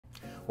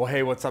Well,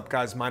 hey, what's up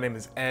guys? My name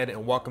is Ed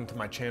and welcome to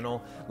my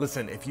channel.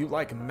 Listen, if you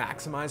like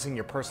maximizing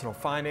your personal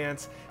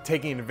finance,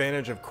 taking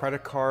advantage of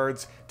credit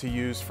cards to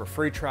use for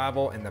free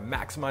travel and to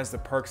maximize the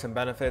perks and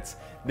benefits,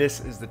 this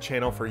is the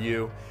channel for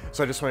you.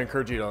 So I just want to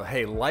encourage you to,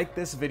 hey, like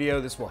this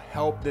video. This will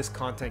help this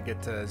content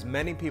get to as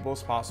many people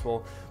as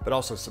possible, but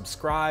also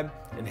subscribe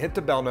and hit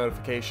the bell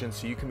notification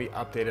so you can be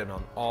updated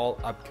on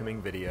all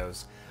upcoming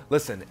videos.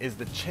 Listen, is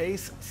the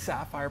Chase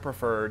Sapphire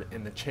Preferred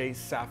and the Chase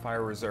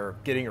Sapphire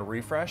Reserve getting a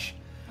refresh?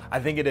 I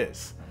think it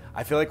is.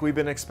 I feel like we've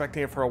been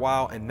expecting it for a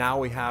while, and now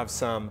we have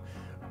some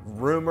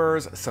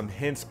rumors, some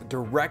hints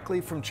directly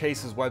from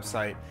Chase's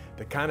website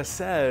that kind of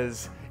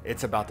says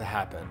it's about to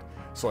happen.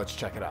 So let's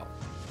check it out.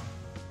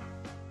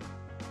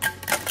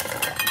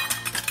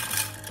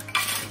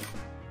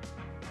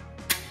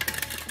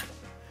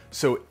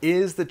 So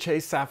is the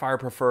Chase Sapphire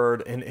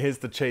Preferred and is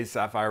the Chase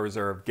Sapphire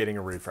Reserve getting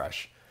a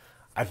refresh?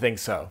 I think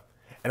so.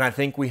 And I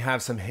think we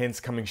have some hints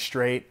coming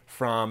straight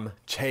from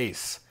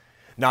Chase.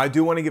 Now, I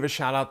do want to give a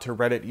shout out to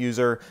Reddit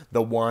user,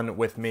 The One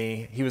With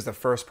Me. He was the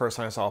first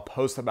person I saw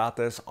post about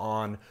this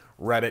on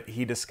Reddit.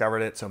 He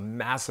discovered it, so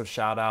massive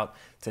shout out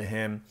to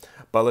him.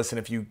 But listen,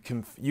 if you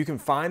can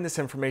find this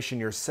information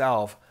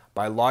yourself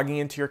by logging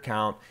into your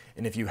account,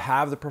 and if you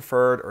have the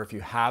Preferred or if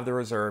you have the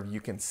Reserve, you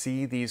can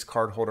see these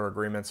cardholder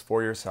agreements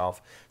for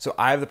yourself. So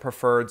I have the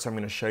Preferred, so I'm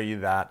going to show you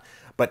that.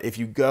 But if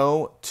you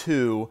go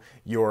to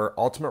your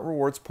Ultimate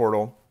Rewards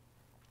portal,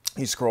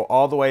 you scroll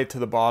all the way to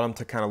the bottom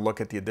to kind of look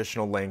at the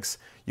additional links.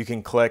 You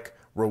can click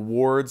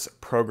Rewards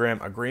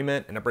Program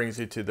Agreement, and it brings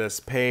you to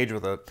this page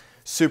with a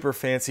super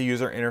fancy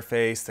user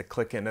interface to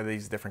click into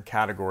these different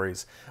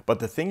categories. But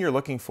the thing you're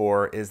looking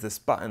for is this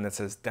button that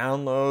says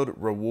Download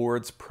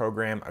Rewards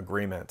Program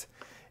Agreement.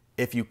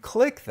 If you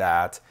click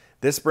that,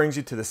 this brings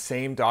you to the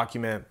same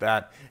document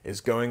that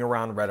is going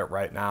around Reddit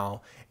right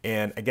now.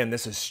 And again,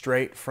 this is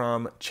straight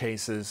from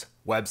Chase's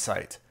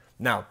website.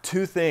 Now,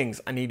 two things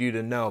I need you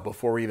to know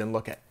before we even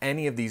look at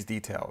any of these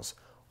details.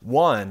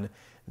 One,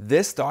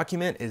 this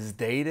document is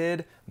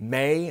dated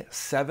May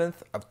 7th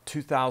of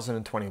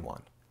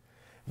 2021.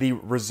 The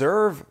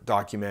Reserve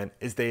document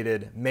is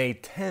dated May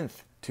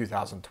 10th,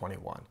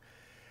 2021.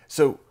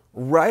 So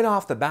right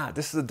off the bat,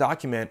 this is a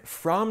document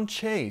from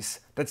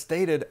Chase that's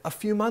dated a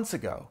few months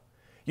ago.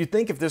 You'd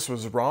think if this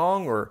was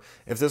wrong or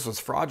if this was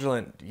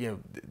fraudulent,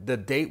 the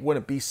date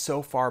wouldn't be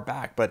so far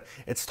back, but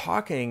it's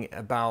talking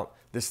about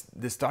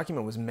this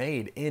document was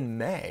made in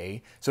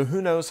May, so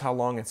who knows how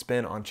long it's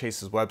been on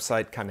Chase's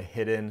website, kind of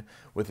hidden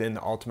within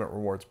the Ultimate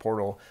Rewards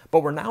portal.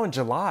 But we're now in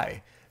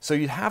July, so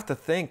you'd have to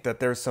think that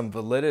there's some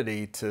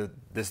validity to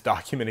this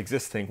document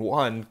existing.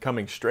 One,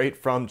 coming straight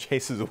from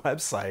Chase's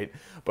website,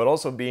 but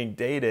also being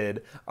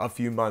dated a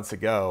few months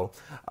ago.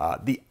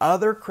 The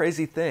other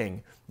crazy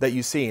thing that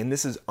you see, and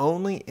this is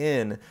only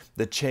in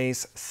the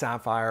Chase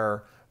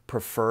Sapphire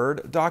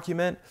Preferred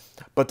document,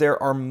 but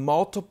there are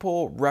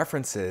multiple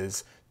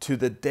references to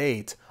the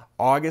date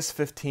August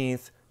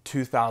 15th,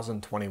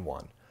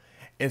 2021.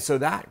 And so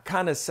that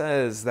kind of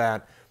says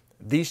that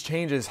these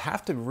changes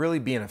have to really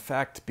be in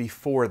effect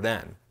before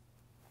then.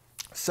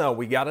 So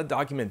we got a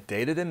document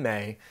dated in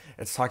May.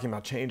 It's talking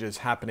about changes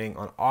happening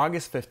on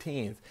August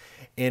 15th.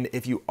 And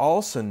if you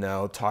also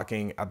know,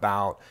 talking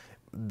about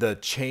the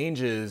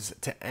changes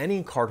to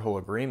any cardholder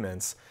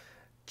agreements,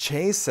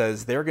 Chase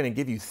says they're going to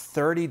give you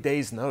 30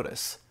 days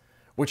notice,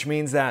 which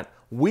means that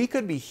we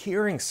could be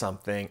hearing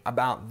something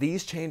about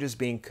these changes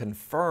being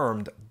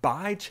confirmed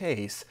by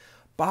Chase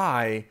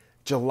by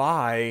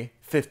July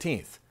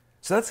 15th.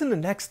 So that's in the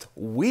next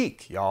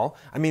week, y'all.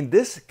 I mean,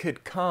 this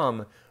could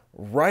come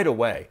right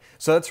away.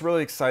 So that's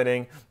really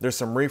exciting. There's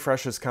some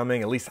refreshes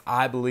coming, at least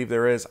I believe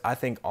there is. I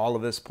think all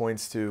of this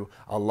points to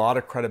a lot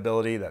of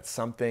credibility that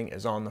something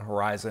is on the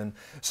horizon.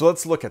 So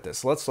let's look at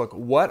this. Let's look,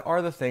 what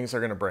are the things they're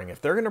going to bring? If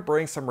they're going to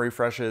bring some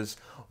refreshes,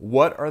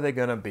 what are they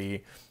going to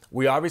be?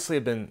 We obviously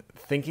have been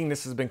thinking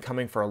this has been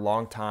coming for a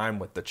long time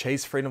with the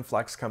Chase Freedom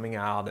Flex coming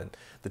out and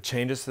the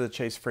changes to the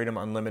Chase Freedom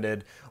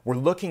Unlimited. We're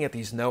looking at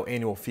these no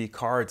annual fee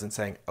cards and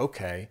saying,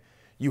 okay,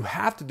 you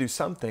have to do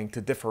something to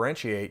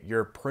differentiate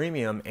your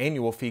premium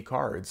annual fee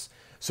cards.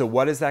 So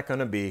what is that going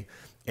to be?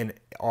 And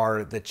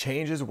are the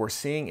changes we're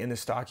seeing in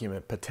this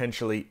document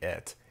potentially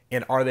it?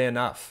 And are they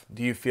enough?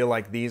 Do you feel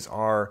like these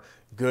are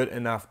good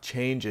enough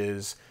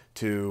changes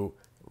to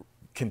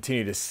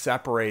continue to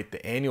separate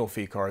the annual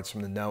fee cards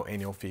from the no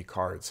annual fee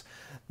cards?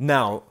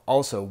 Now,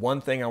 also, one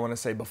thing I want to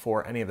say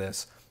before any of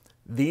this,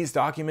 these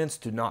documents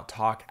do not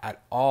talk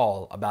at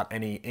all about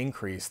any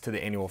increase to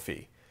the annual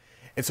fee.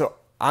 And so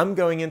I'm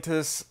going into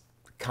this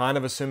kind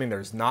of assuming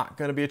there's not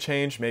going to be a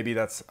change. Maybe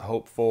that's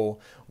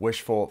hopeful,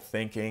 wishful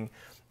thinking.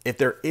 If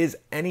there is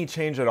any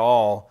change at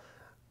all,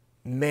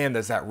 man,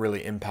 does that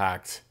really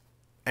impact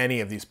any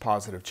of these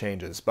positive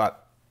changes.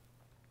 But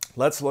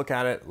let's look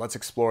at it, let's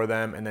explore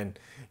them, and then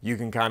you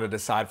can kind of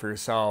decide for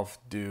yourself,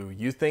 do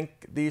you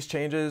think these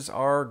changes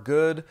are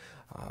good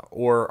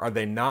or are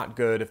they not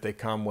good if they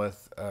come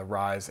with a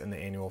rise in the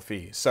annual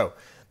fee? So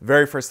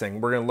Very first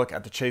thing, we're going to look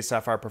at the Chase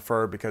Sapphire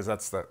Preferred because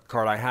that's the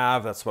card I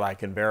have. That's what I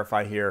can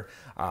verify here.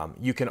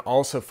 You can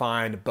also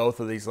find both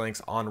of these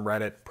links on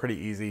Reddit. Pretty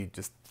easy.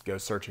 Just go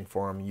searching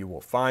for them. You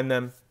will find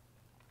them.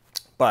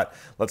 But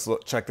let's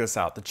check this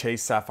out. The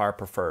Chase Sapphire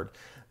Preferred.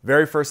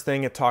 Very first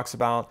thing it talks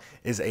about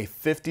is a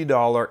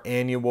 $50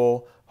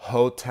 annual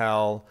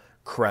hotel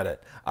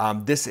credit.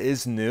 This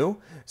is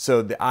new.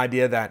 So the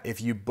idea that if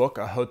you book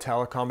a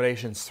hotel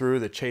accommodations through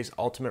the Chase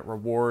Ultimate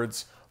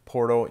Rewards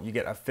portal, you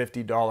get a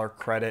 $50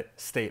 credit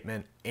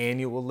statement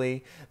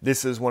annually.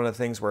 This is one of the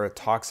things where it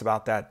talks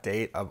about that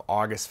date of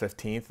August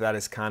 15th. That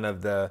is kind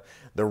of the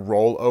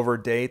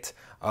rollover date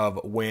of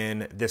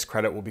when this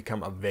credit will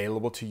become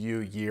available to you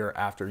year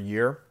after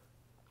year.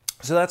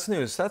 So that's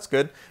news. That's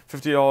good.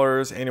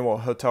 $50 annual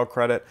hotel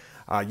credit.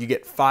 You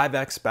get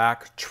 5x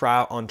back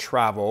on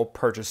travel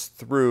purchased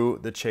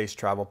through the Chase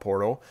Travel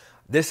Portal.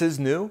 This is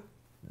new,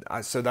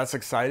 so that's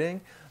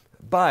exciting.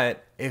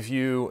 But if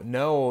you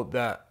know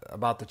that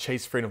about the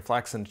Chase Freedom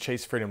Flex and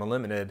Chase Freedom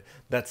Unlimited,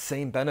 that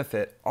same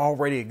benefit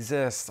already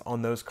exists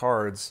on those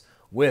cards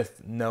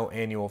with no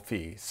annual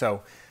fee.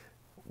 So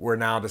we're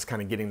now just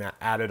kind of getting that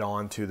added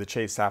on to the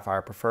Chase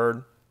Sapphire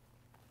Preferred.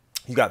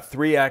 You got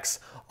 3x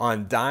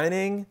on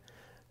dining,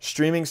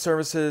 streaming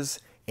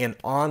services, and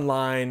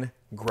online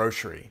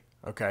grocery.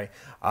 Okay,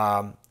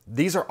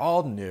 these are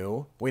all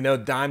new. We know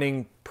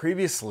dining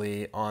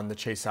previously on the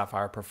Chase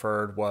Sapphire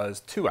Preferred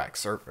was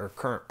 2x,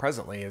 or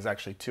presently is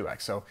actually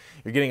 2x. So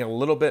you're getting a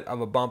little bit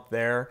of a bump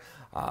there.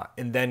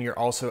 And then you're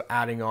also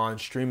adding on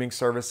streaming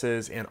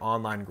services and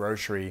online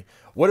grocery.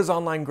 What does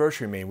online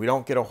grocery mean? We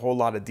don't get a whole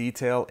lot of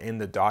detail in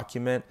the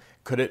document.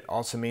 Could it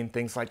also mean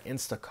things like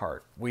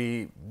Instacart?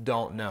 We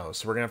don't know.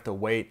 So we're gonna have to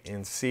wait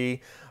and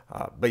see.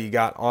 But you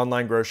got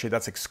online grocery,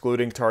 that's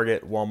excluding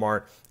Target,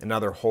 Walmart, and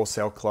other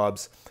wholesale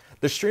clubs.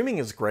 The streaming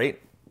is great,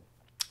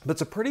 but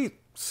it's a pretty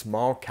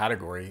small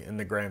category in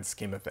the grand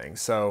scheme of things.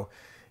 So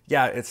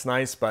yeah, it's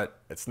nice, but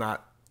it's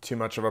not too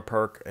much of a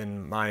perk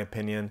in my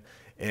opinion.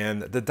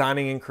 And the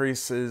dining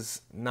increase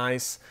is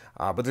nice,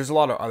 but there's a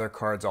lot of other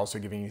cards also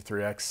giving you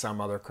 3x,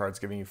 some other cards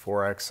giving you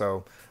 4x,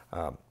 so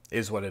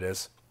is what it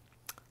is.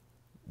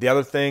 The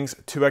other things,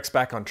 2x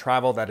back on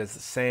travel, that is the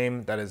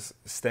same, that is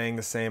staying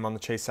the same on the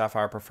Chase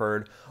Sapphire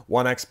Preferred.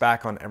 1x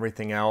back on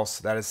everything else,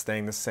 that is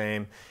staying the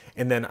same.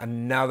 And then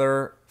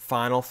another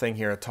final thing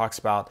here, it talks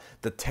about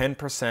the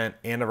 10%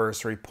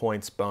 anniversary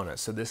points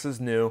bonus. So this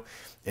is new,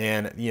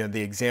 and you know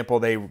the example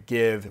they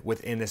give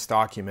within this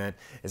document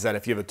is that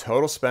if you have a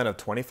total spend of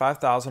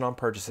 $25,000 on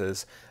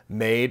purchases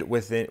made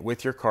with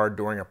your card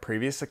during a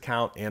previous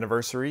account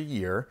anniversary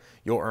year,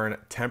 you'll earn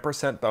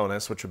 10%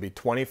 bonus, which would be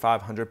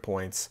 2,500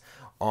 points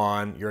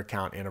on your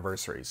account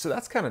anniversary. So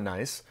that's kind of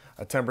nice,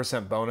 a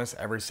 10% bonus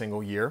every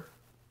single year.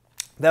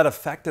 That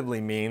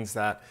effectively means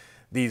that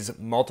these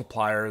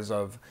multipliers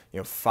of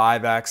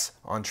 5x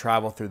on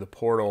travel through the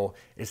portal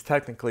is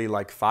technically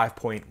like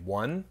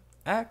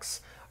 5.1x,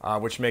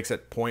 which makes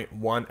it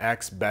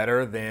 0.1x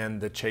better than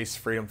the Chase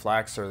Freedom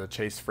Flex or the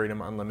Chase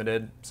Freedom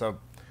Unlimited. So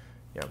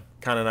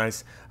kind of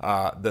nice.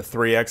 The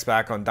 3x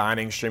back on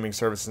dining, streaming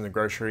services, and the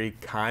grocery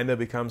kind of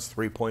becomes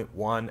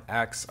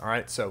 3.1x. All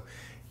right, so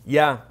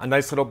yeah, a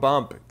nice little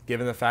bump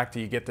given the fact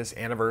that you get this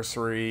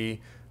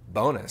anniversary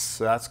bonus.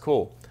 So that's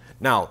cool.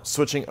 Now,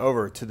 switching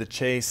over to the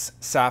Chase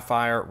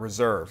Sapphire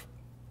Reserve.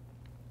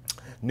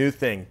 New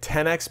thing,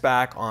 10x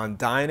back on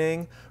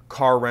dining,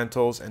 car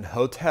rentals, and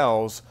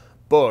hotels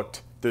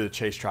booked through the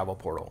Chase Travel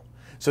Portal.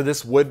 So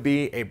this would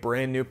be a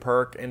brand new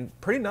perk and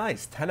pretty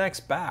nice,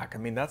 10x back. I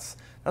mean, that's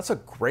a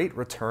great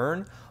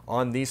return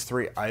on these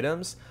three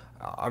items.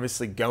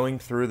 Obviously, going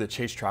through the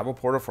Chase Travel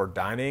Portal for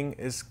dining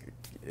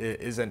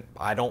isn't,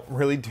 I don't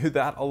really do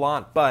that a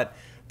lot, but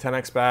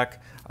 10x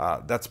back,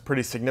 that's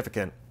pretty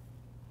significant.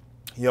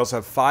 You also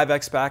have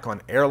 5x back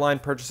on airline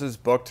purchases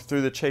booked through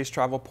the Chase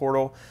Travel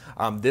Portal.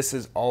 This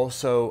is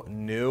also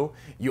new.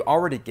 You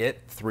already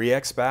get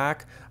 3x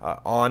back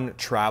on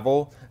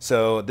travel.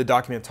 So the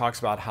document talks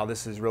about how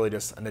this is really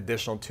just an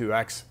additional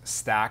 2x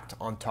stacked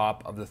on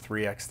top of the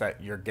 3x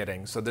that you're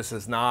getting. So this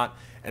is not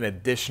an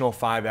additional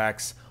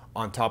 5x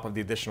on top of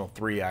the additional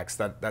 3x.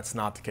 That's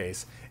not the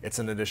case. It's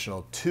an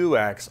additional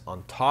 2x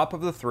on top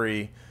of the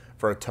 3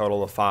 for a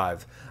total of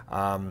 5.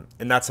 And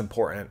that's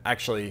important.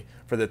 Actually,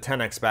 for the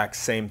 10x back,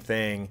 same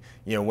thing.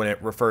 When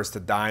it refers to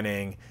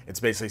dining,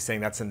 it's basically saying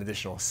that's an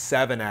additional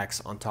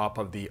 7x on top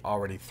of the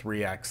already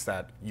 3x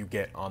that you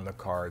get on the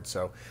card.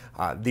 So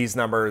these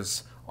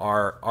numbers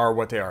are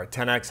what they are,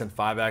 10x and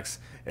 5x.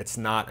 It's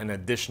not an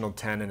additional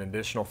 10 and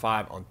additional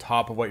 5 on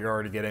top of what you're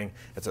already getting.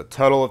 It's a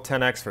total of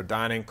 10x for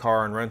dining,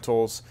 car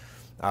rentals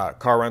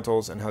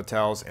and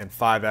hotels, and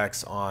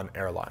 5x on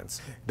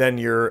airlines. Then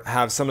you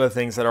have some of the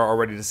things that are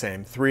already the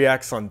same.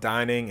 3x on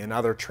dining and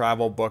other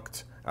travel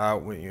booked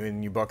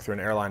when you book through an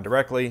airline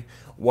directly.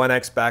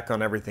 1x back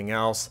on everything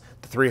else.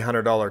 The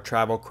 $300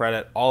 travel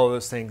credit, all of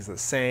those things the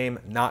same,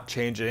 not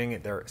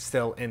changing. They're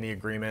still in the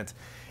agreement.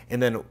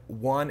 And then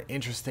one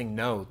interesting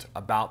note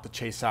about the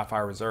Chase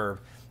Sapphire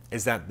Reserve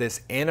is that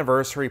this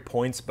anniversary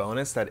points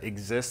bonus that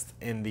exists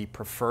in the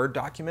preferred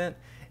document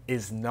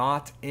is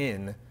not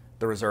in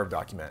the reserve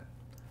document.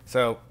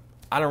 So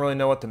I don't really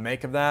know what to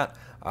make of that,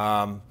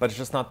 but it's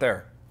just not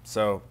there.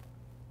 So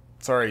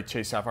sorry,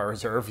 Chase Sapphire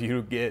Reserve,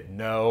 you get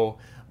no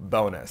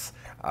bonus.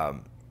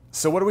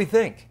 So what do we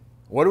think?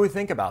 What do we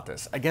think about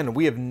this? Again,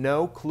 we have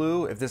no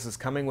clue if this is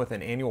coming with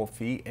an annual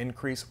fee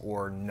increase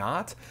or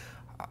not.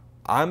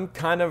 I'm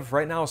kind of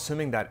right now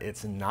assuming that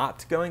it's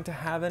not going to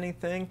have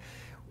anything,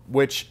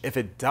 which if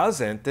it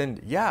doesn't,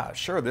 then yeah,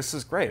 sure, this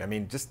is great. I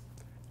mean, just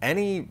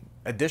any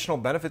additional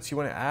benefits you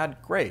want to add,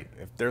 great.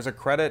 If there's a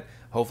credit,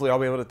 hopefully I'll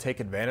be able to take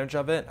advantage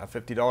of it, a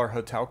 $50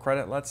 hotel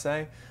credit, let's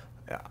say.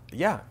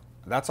 Yeah,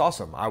 that's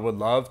awesome. I would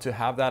love to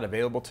have that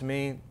available to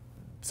me,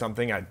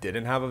 something I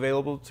didn't have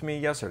available to me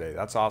yesterday.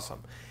 That's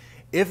awesome.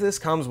 If this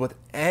comes with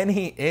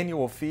any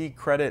annual fee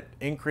credit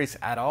increase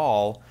at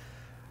all,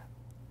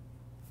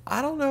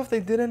 I don't know if they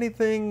did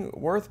anything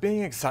worth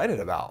being excited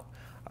about.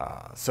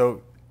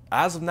 So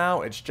as of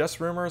now, it's just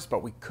rumors,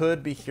 but we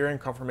could be hearing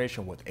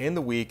confirmation within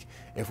the week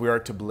if we are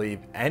to believe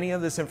any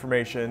of this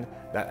information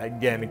that,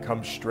 again,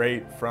 comes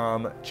straight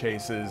from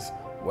Chase's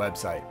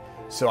website.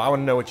 So I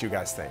want to know what you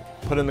guys think.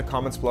 Put in the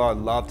comments below. I'd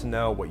love to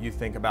know what you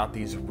think about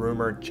these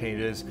rumored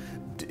changes.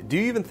 Do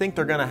you even think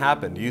they're going to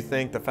happen? Do you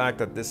think the fact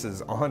that this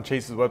is on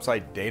Chase's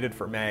website dated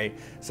for May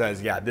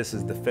says, yeah, this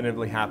is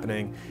definitively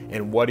happening?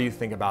 And what do you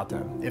think about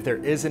them? If there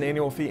is an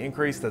annual fee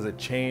increase, does it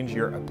change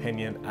your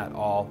opinion at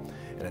all?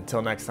 And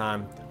until next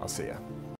time, I'll see you.